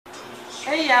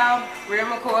Hey y'all,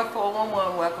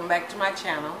 RealMcCoy411, welcome back to my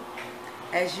channel.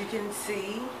 As you can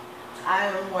see, I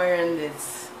am wearing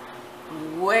this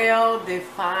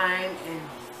well-defined and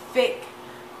thick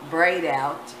braid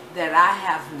out that I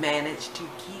have managed to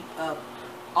keep up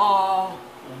all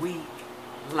week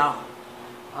long.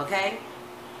 Okay?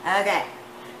 Okay.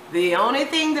 The only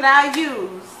thing that I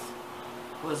used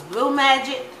was Blue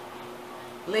Magic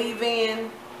leave-in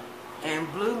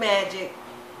and Blue Magic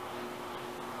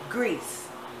grease,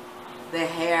 the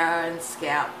hair and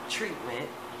scalp treatment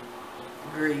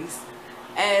grease,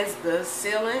 as the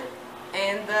sealant,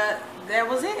 and that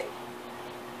was it.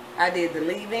 I did the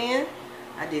leave-in,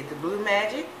 I did the Blue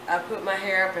Magic, I put my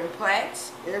hair up in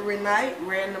plaits every night,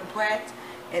 random plaits,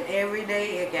 and every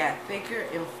day it got thicker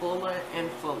and fuller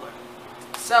and fuller.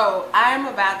 So I'm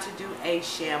about to do a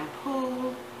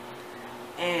shampoo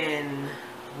and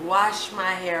wash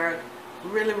my hair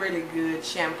really good,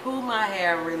 shampoo my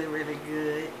hair really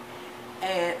good,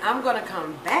 and I'm going to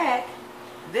come back.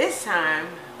 This time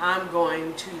I'm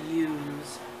going to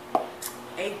use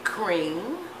a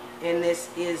cream, and this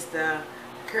is the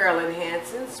Curl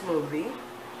Enhancing Smoothie.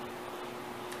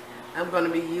 I'm going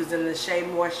to be using the Shea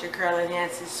Moisture Curl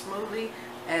Enhancing Smoothie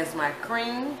as my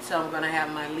cream. So I'm going to have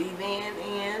my leave-in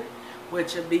in,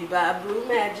 which will be by Blue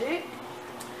Magic,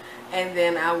 and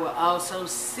then I will also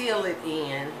seal it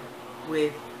in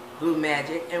with Blue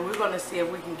Magic, and we're going to see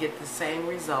if we can get the same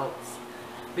results,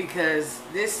 because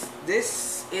this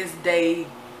is day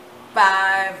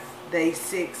 5, day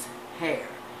 6 hair.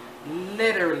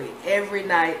 Literally every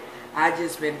night I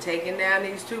just been taking down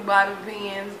these 2 bobby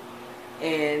pins,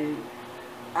 and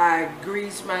I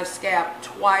greased my scalp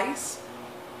twice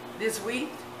this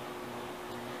week,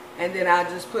 and then I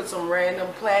just put some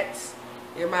random plaits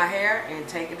in my hair and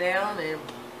take it down, and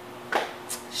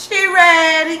she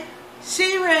ready.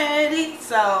 She ready.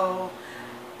 So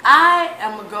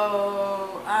I'm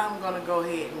gonna go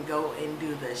ahead and go and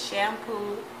do the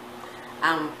shampoo.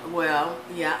 Well,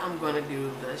 yeah, I'm gonna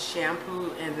do the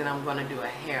shampoo, and then I'm gonna do a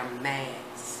hair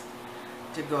mask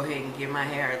to go ahead and give my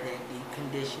hair that deep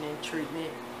conditioning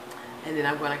treatment, and then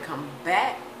I'm gonna come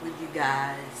back with you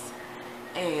guys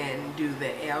and do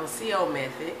the LCO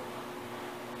method,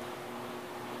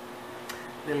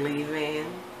 the leave-in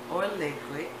or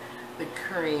liquid, the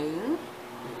cream,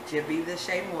 which will be the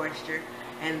Shea Moisture,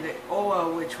 and the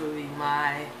oil, which will be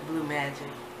my Blue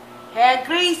Magic hair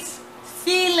grease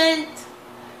sealant.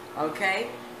 Okay,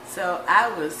 so I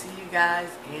will see you guys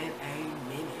in a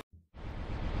minute.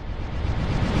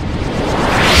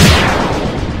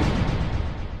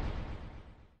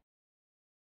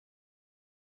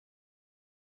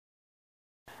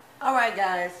 Alright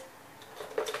guys,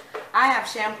 I have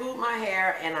shampooed my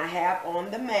hair and I have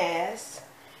on the mask.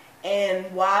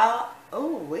 And while,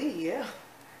 yeah.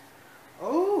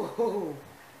 Oh,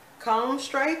 come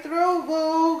straight through,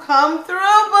 boo. Come through,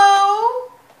 boo.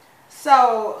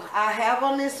 So I have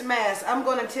on this mask. I'm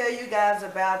going to tell you guys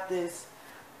about this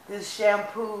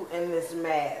shampoo and this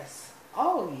mask.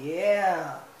 Oh,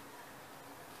 yeah.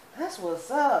 That's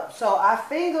what's up. So I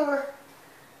finger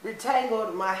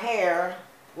detangled my hair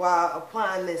while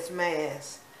applying this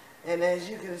mask. And as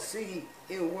you can see,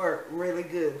 it worked really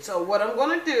good. So what I'm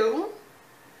going to do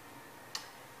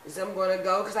is I'm going to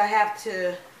go, because I have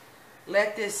to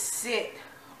let this sit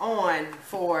on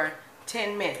for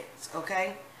 10 minutes,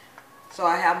 okay? So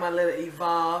I have my little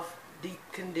Evolve deep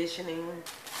conditioning,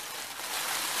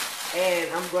 and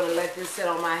I'm going to let this sit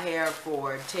on my hair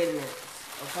for 10 minutes,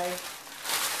 okay?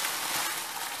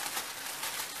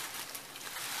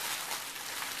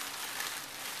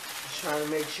 Trying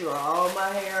to make sure all my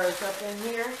hair is up in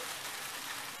here,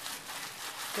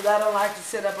 because I don't like to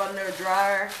sit up under a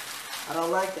dryer. I don't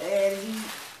like to add heat.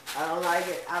 I don't like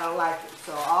it. I don't like it.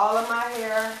 So all of my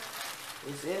hair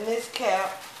is in this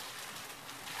cap,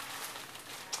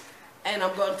 and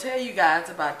I'm going to tell you guys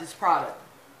about this product.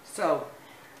 So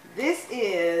this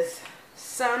is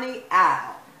Sunny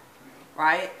Isle,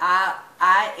 right?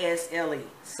 I-S-L-E,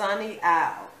 Sunny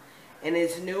Isle. And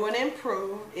it's new and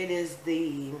improved. It is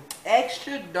the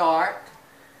extra dark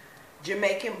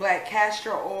Jamaican black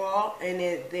castor oil, and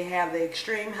they have the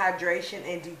extreme hydration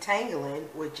and detangling,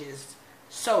 which is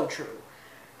so true.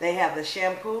 They have the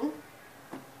shampoo,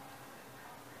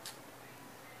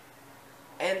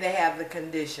 and they have the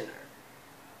conditioner.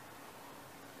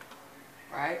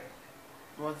 Right?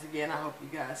 Once again, I hope you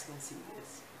guys can see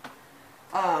this.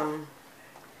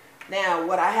 Now,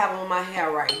 what I have on my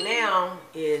hair right now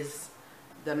is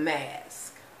the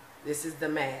mask. This is the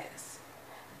mask.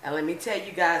 And let me tell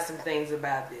you guys some things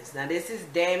about this. Now, this is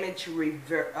damage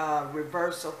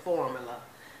reversal formula.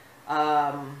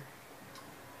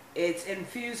 It's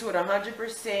infused with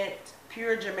 100%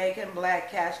 pure Jamaican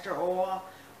black castor oil,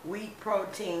 wheat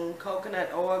protein,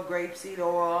 coconut oil, grapeseed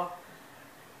oil.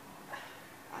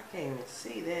 I can't even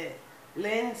see that.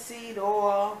 Linseed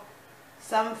oil,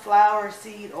 sunflower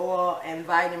seed oil, and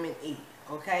vitamin E.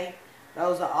 Okay?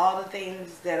 Those are all the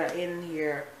things that are in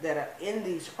here, that are in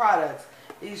these products.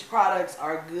 These products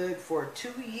are good for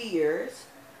 2 years,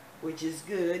 which is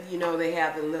good. You know, they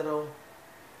have the little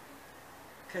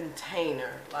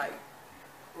container, like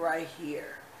right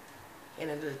here. And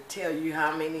it'll tell you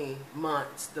how many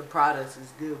months the products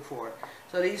is good for.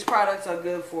 So these products are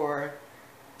good for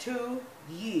 2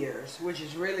 years, which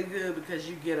is really good because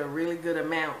you get a really good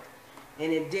amount.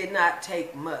 And it did not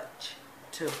take much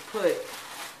to put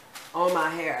on my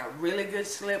hair. Really good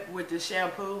slip with the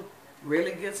shampoo.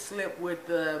 Really good slip with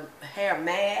the hair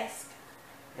mask.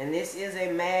 And this is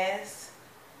a mask.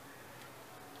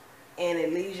 And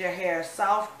it leaves your hair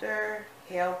softer,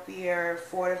 healthier,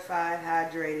 fortified,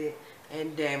 hydrated,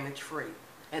 and damage free.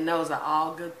 And those are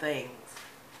all good things.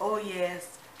 Oh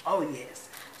yes, oh yes.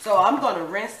 So I'm going to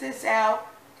rinse this out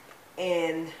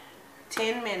in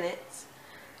 10 minutes.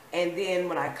 And then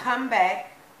when I come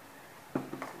back, let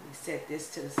me set this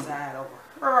to the side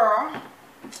over here.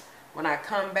 When I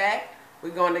come back,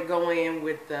 we're going to go in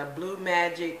with the Blue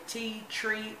Magic Tea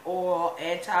Tree Oil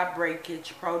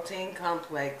Anti-Breakage Protein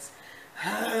Complex.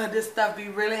 This stuff be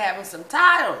really having some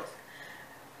titles.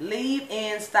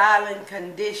 Leave-in Styling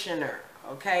Conditioner.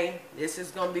 Okay? This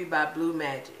is going to be by Blue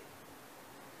Magic.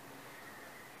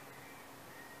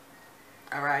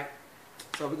 Alright?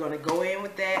 So we're going to go in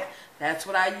with that. That's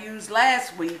what I used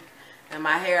last week. And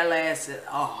my hair lasted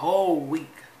a whole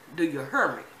week. Do you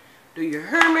hear me? Do you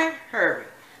hear me? Hear me.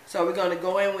 So we're going to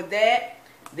go in with that.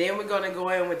 Then we're going to go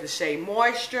in with the Shea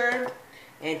Moisture.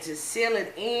 And to seal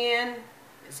it in,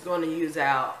 it's going to use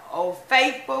our Old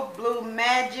Faithful Blue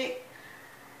Magic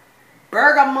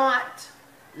Bergamot.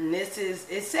 And this is,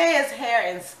 it says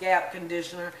hair and scalp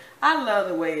conditioner. I love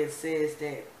the way it says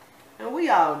that. And we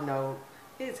all know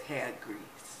it's hair grease.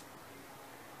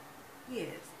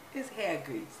 Yes, it's hair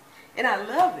grease. And I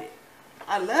love it.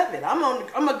 I love it.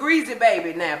 I'm a greasy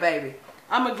baby now, baby.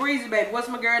 I'm a greasy baby. What's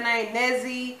my girl name?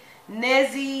 NEZI.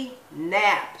 NEZI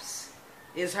Naps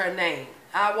is her name.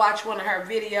 I watched one of her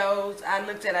videos. I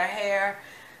looked at her hair.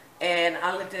 And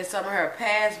I looked at some of her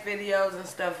past videos and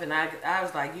stuff. And I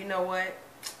was like, you know what?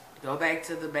 Go back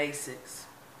to the basics.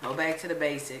 Go back to the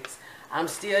basics. I'm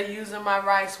still using my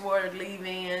rice water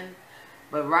leave-in.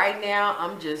 But right now,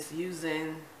 I'm just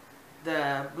using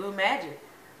the Blue Magic.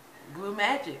 Blue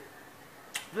Magic.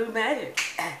 Blue Magic.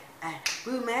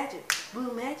 Blue Magic.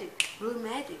 Blue Magic. Blue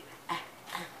Magic.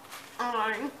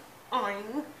 Oing,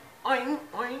 oing, oing,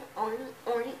 oing, oing,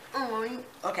 oing, oing.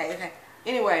 Okay, okay.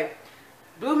 Anyway,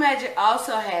 Blue Magic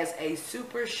also has a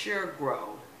Super Sure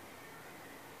Grow.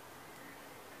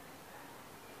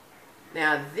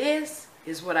 Now this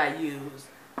is what I use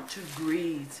to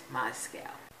grease my scalp.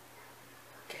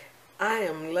 I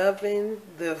am loving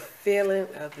the feeling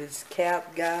of this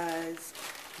scalp, guys.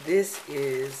 This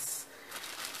is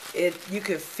it. You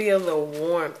can feel the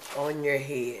warmth on your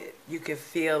head. You can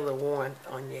feel the warmth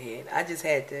on your head. I just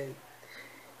had to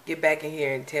get back in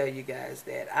here and tell you guys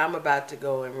that I'm about to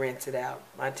go and rinse it out.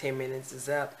 My 10 minutes is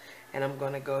up, and I'm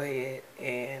going to go ahead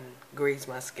and grease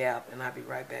my scalp, and I'll be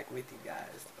right back with you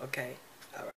guys. Okay?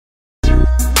 All right.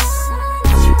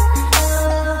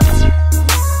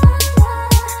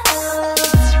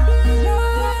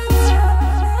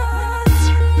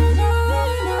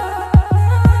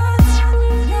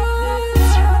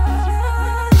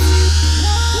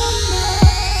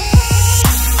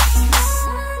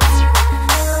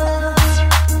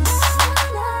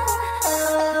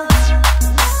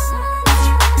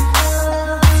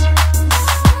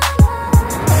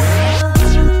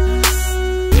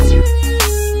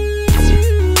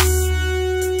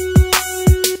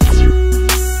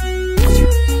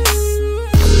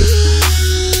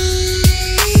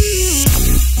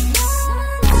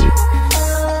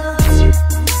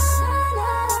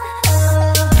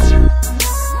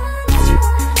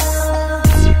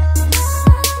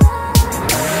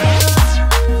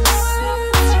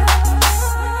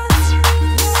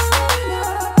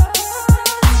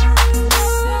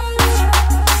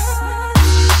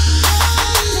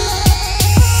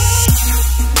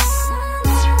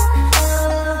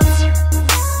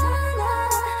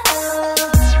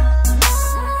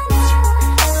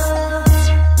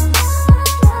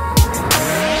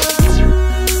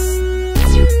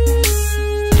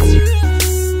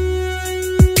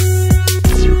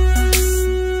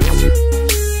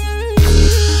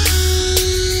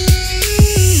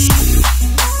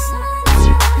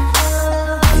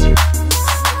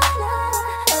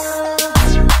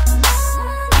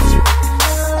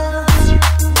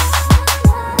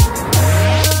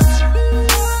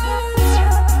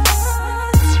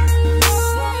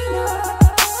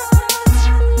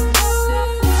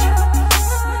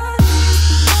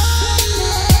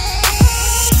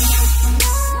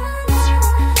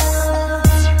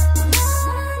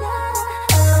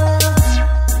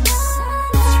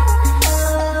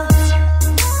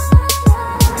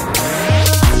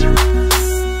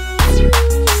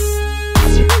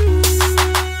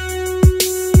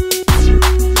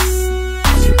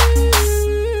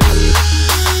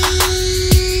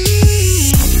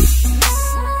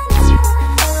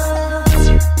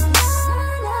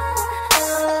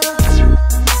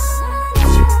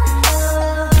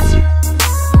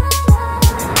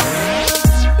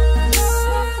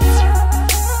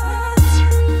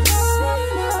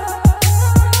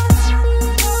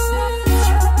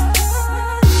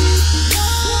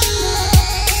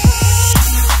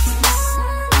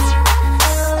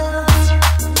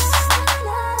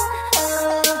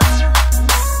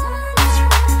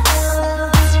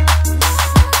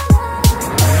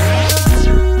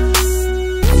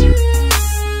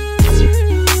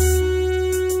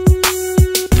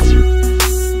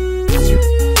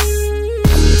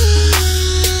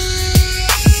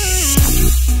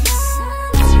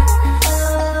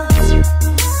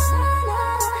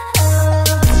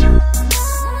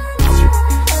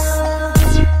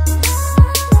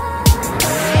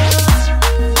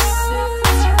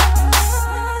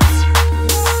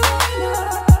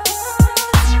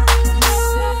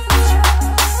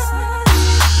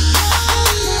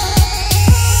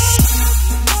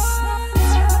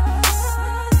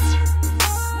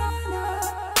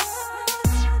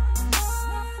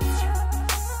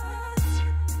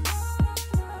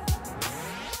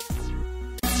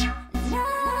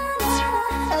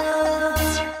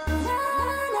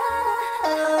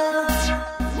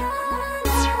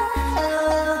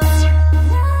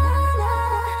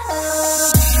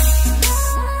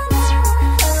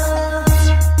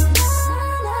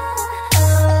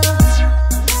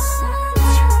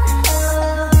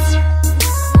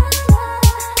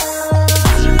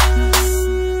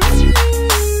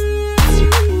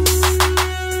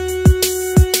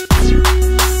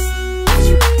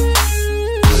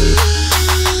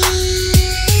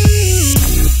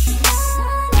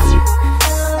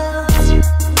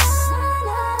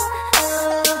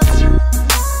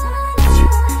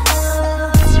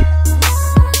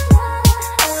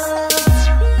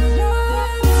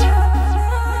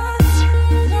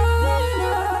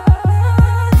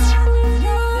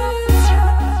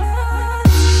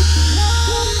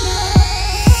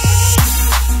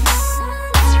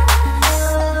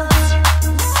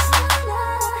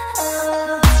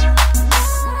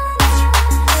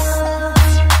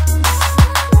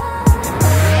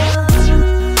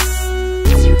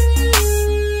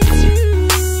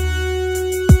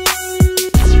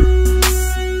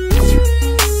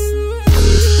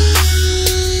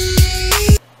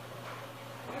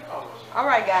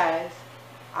 Alright guys,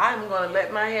 I'm going to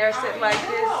let my hair sit like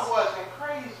this. I wasn't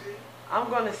crazy. I'm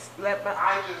going to let my...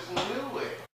 I just knew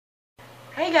it.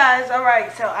 Hey guys,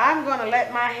 alright, so I'm going to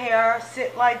let my hair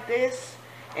sit like this.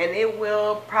 And it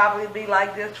will probably be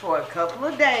like this for a couple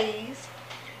of days.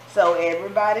 So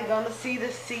everybody going to see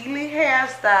the Sealy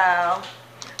hairstyle.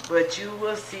 But you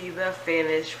will see the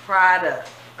finished product.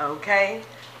 Okay?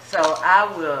 So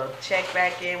I will check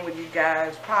back in with you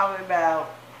guys probably about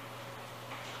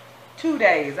 2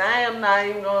 days. I am not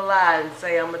even going to lie and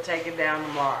say I'm going to take it down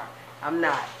tomorrow. I'm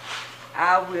not.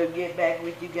 I will get back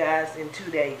with you guys in 2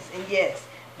 days. And yes,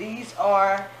 these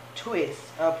are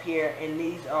twists up here and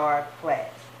these are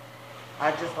plaits.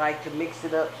 I just like to mix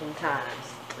it up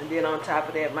sometimes. And then on top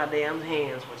of that, my damn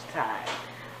hands was tied.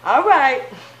 Alright.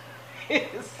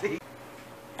 See.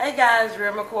 Hey guys,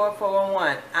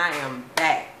 RealMcCoy411. I am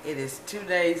back. It is 2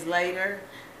 days later.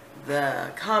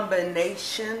 The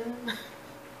combination,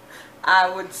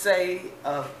 I would say,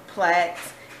 of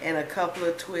plaits and a couple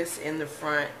of twists in the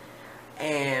front.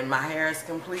 And my hair is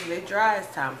completely dry.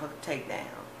 It's time for the takedown.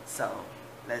 So,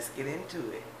 let's get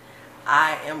into it.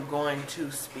 I am going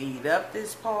to speed up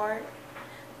this part.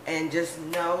 And just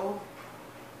know,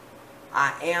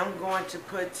 I am going to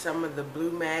put some of the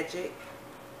Blue Magic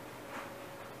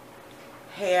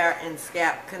hair and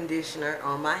scalp conditioner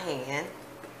on my hand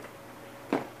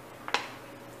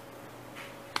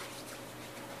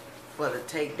for the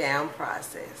takedown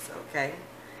process, okay?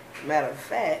 Matter of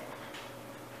fact,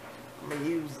 I'm going to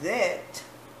use that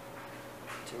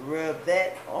to rub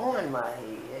that on my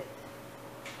head.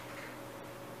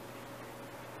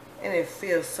 And it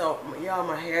feels so, y'all,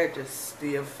 my hair just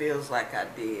still feels like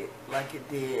it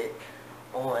did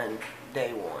on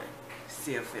day one.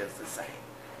 Still feels the same.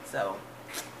 So,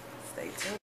 stay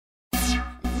tuned.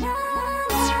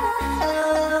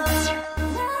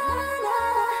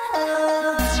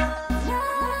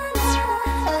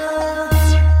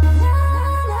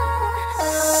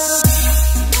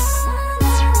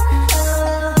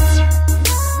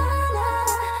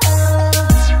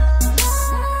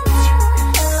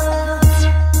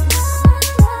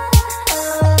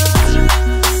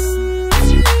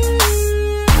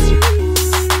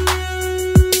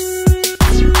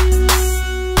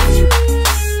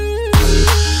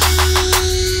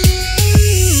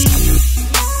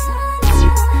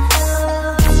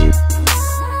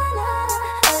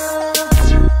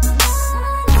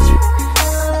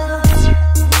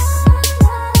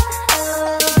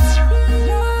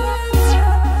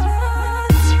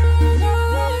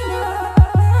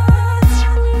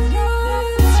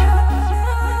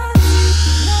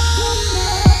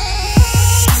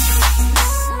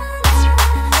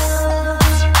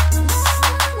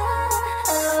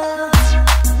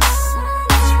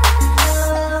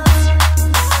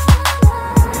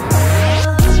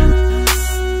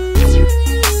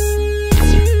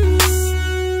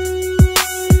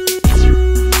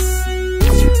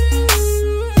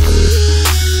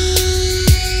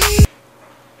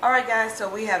 So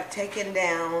we have taken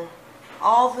down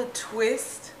all the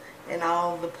twists and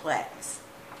all the plaits,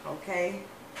 okay?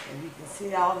 And you can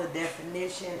see all the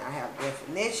definition. I have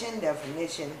definition,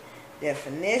 definition,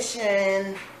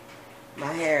 definition.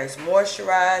 My hair is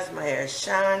moisturized, my hair is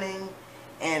shining,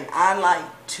 and I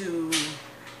like to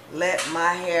let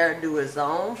my hair do its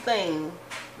own thing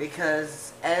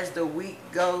because as the week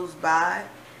goes by,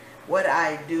 what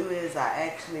I do is I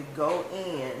actually go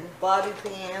in bobby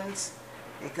pins,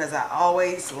 because I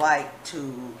always like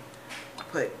to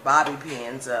put bobby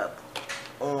pins up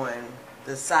on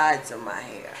the sides of my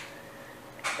hair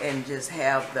and just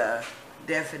have the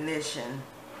definition.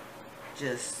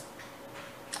 Just,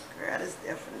 girl, this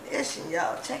definition,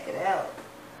 y'all, check it out.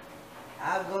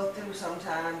 I'll go through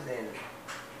sometimes and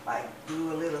like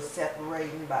do a little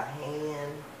separating by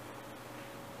hand,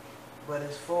 but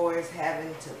as far as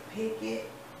having to pick it,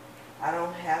 I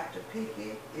don't have to pick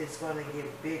it. It's going to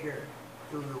get bigger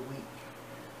through the week.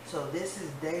 So this is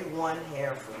day 1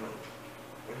 hair for me.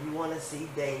 If you want to see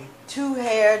day 2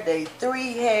 hair, day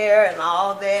 3 hair, and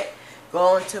all that,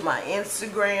 go on to my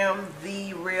Instagram,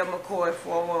 the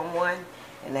RealMcCoy411,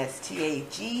 and that's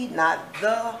THE, not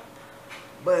the,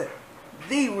 but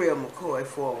the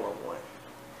RealMcCoy411.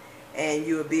 And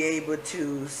you'll be able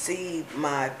to see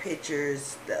my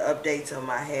pictures, the updates on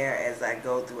my hair as I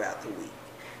go throughout the week.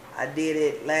 I did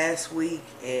it last week,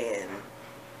 and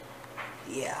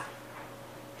yeah,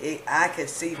 I could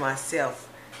see myself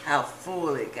how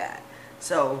full it got.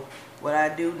 So what I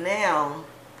do now,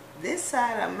 this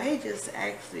side I may just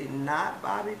actually not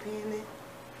bobby pin it,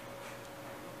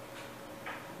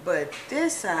 but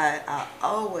this side I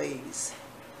always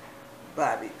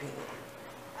bobby pin.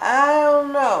 I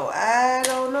don't know. I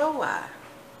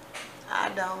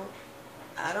don't.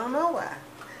 I don't know why.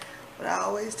 But I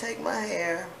always take my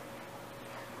hair,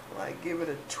 like give it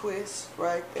a twist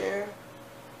right there.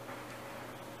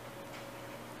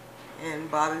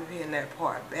 And bobby pin that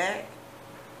part back.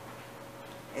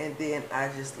 And then I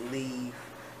just leave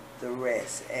the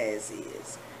rest as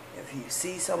is. If you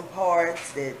see some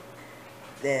parts that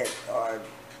are,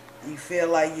 you feel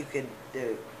like you could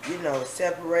do, you know,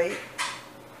 separate.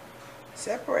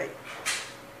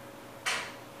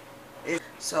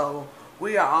 So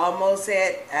we are almost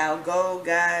at our goal,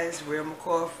 guys. Real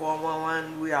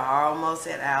McCoy411. We are almost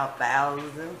at our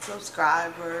 1,000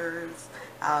 subscribers.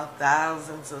 Our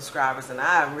 1,000 subscribers, and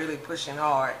I am really pushing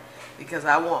hard because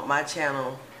I want my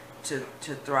channel to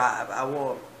thrive. I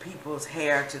want people's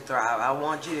hair to thrive. I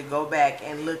want you to go back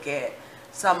and look at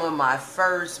some of my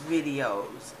first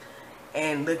videos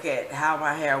and look at how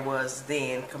my hair was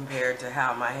then compared to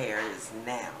how my hair is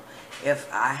now. If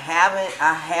I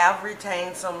have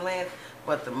retained some length,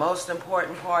 but the most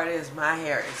important part is my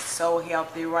hair is so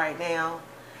healthy right now.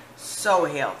 So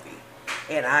healthy.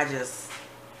 And I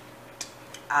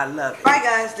love it. Alright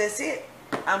guys, that's it.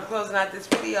 I'm closing out this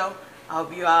video. I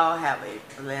hope you all have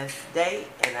a blessed day,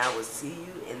 and I will see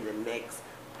you in the next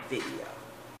video.